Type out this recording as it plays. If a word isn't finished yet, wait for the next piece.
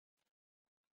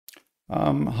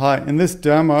Hi, in this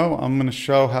demo, I'm going to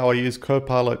show how I use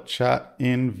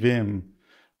CopilotChat.nvim.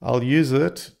 I'll use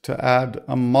it to add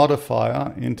a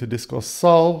modifier into Discourse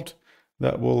Solved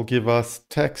that will give us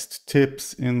text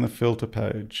tips in the filter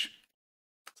page.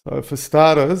 So for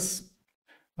starters,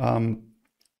 I'll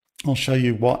show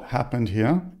you what happened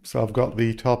here. So I've got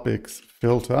the topics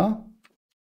filter,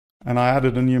 and I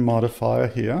added a new modifier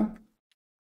here,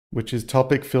 which is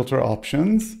topic filter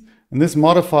options. And this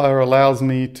modifier allows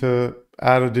me to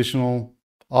add additional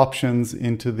options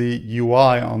into the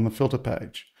UI on the filter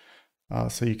page.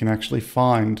 So you can actually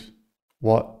find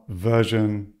what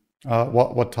version,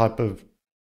 what type of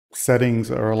settings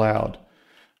are allowed.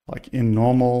 Like in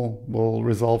normal will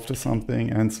resolve to something,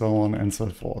 and so on and so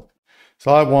forth.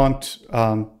 So I want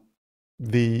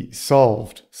the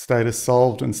solved, status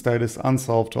solved and status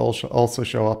unsolved to also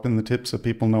show up in the tips so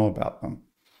people know about them.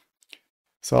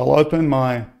 So I'll open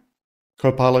my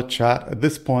Copilot chat. At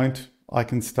this point, I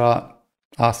can start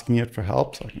asking it for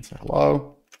help. So I can say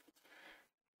hello.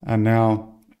 And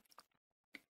now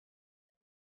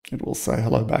it will say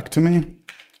hello back to me.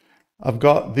 I've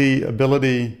got the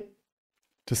ability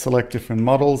to select different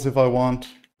models if I want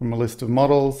from a list of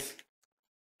models.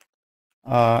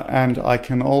 And I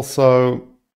can also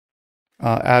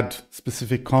add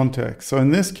specific context. So in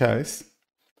this case,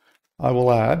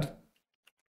 I'll add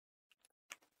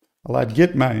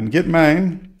git main. Git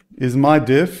main is my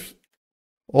diff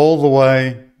all the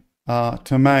way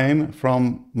to main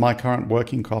from my current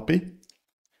working copy.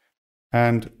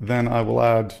 And then I will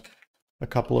add a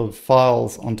couple of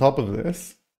files on top of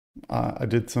this. I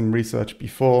did some research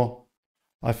before.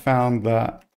 I found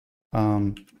that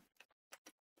in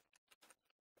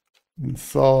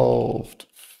solved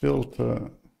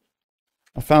filter,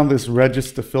 I found this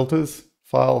register filters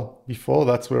file before.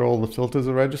 That's where all the filters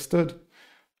are registered.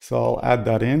 So I'll add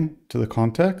that in to the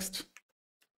context.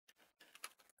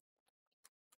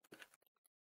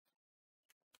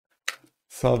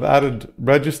 So I've added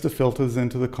register filters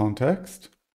into the context.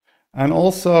 And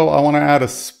also I want to add a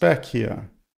spec here.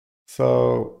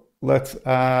 So let's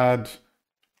add,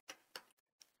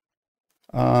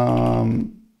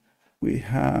 we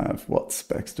have, what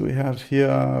specs do we have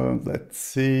here? Let's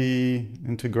see,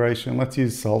 integration. Let's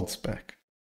use solved spec.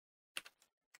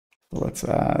 So let's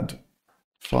add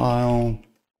file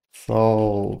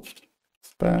solved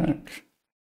spec.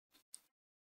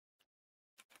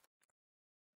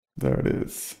 There it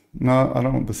is. No, I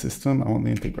don't want the system, I want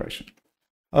the integration.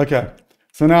 Okay,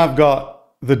 so now I've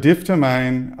got the diff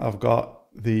domain, I've got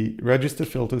the register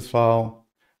filters file,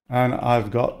 and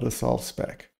I've got the solved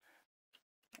spec.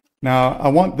 Now I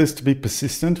want this to be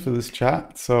persistent for this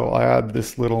chat, so I add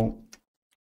this little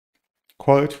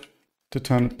quote to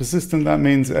turn it persistent. That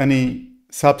means any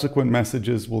subsequent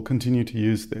messages will continue to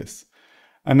use this.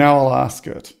 And now I'll ask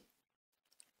it,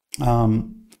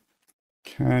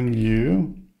 can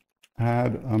you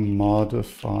add a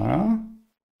modifier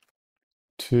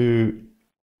to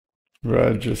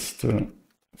register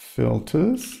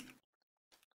filters?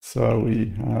 So we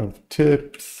have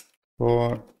tips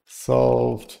for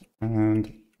solved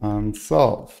and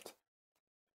unsolved.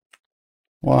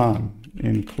 1,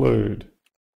 include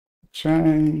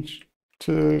change.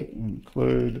 2,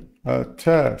 include a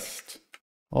test.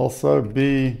 Also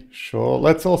be sure.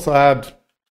 Let's also add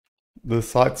the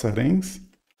site settings.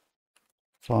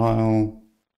 File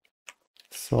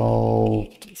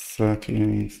solved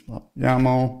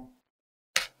settings.yaml.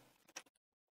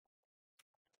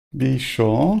 Be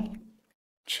sure,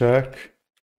 check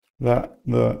that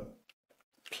the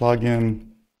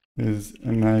plugin is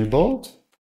enabled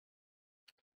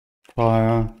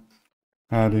prior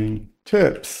adding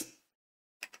tips.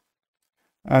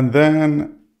 And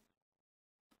then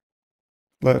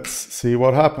let's see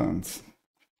what happens.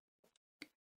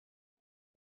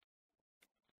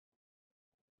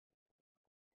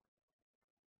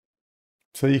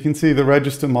 So you can see the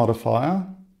register modifier,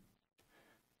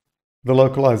 the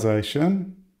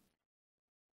localization,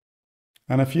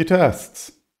 and a few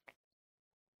tests.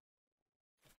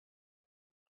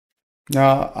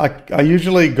 Now, I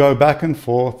usually go back and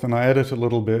forth and I edit a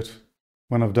little bit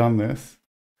when I've done this.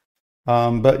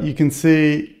 But you can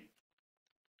see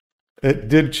it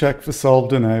did check for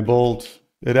solved enabled.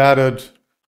 It added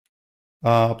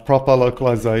proper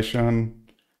localization.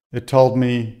 It told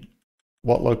me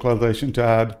what localization to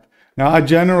add. Now I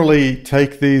generally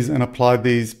take these and apply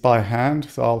these by hand.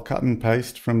 So I'll cut and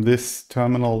paste from this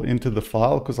terminal into the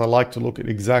file because I like to look at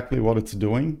exactly what it's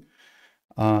doing.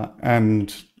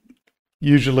 And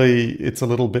usually it's a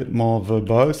little bit more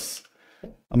verbose.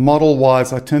 Model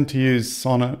wise, I tend to use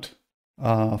Sonnet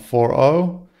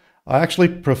 4.0. I actually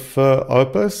prefer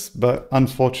Opus, but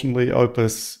unfortunately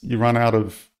Opus, you run out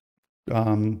of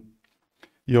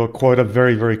your quota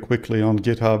very, very quickly on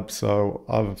GitHub. So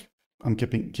I'm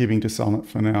keeping to Summit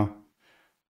for now.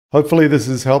 Hopefully this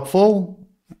is helpful.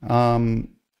 And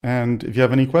if you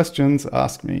have any questions,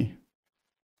 ask me.